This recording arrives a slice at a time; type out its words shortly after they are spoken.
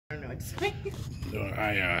I don't know what to say. No,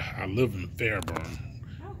 I live in Fairburn.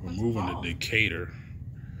 Oh, We're what's a moving haul? to Decatur.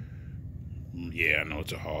 Yeah, I know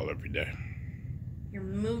it's a haul every day. You're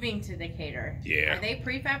moving to Decatur. Yeah. Are they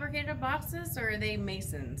prefabricated boxes or are they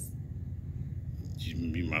masons?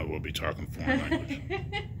 You might as well be talking foreign language.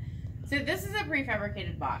 So this is a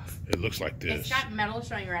prefabricated box. It looks like this. It's got metal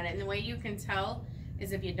showing around it, and the way you can tell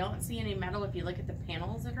is if you don't see any metal, if you look at the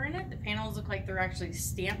panels that are in it, the panels look like they're actually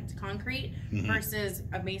stamped concrete versus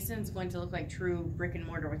a mason's going to look like true brick and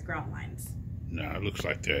mortar with grout lines. No, it looks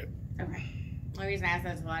like that. Okay. The only reason I ask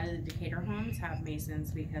that is a lot of the Decatur homes have masons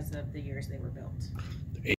because of the years they were built.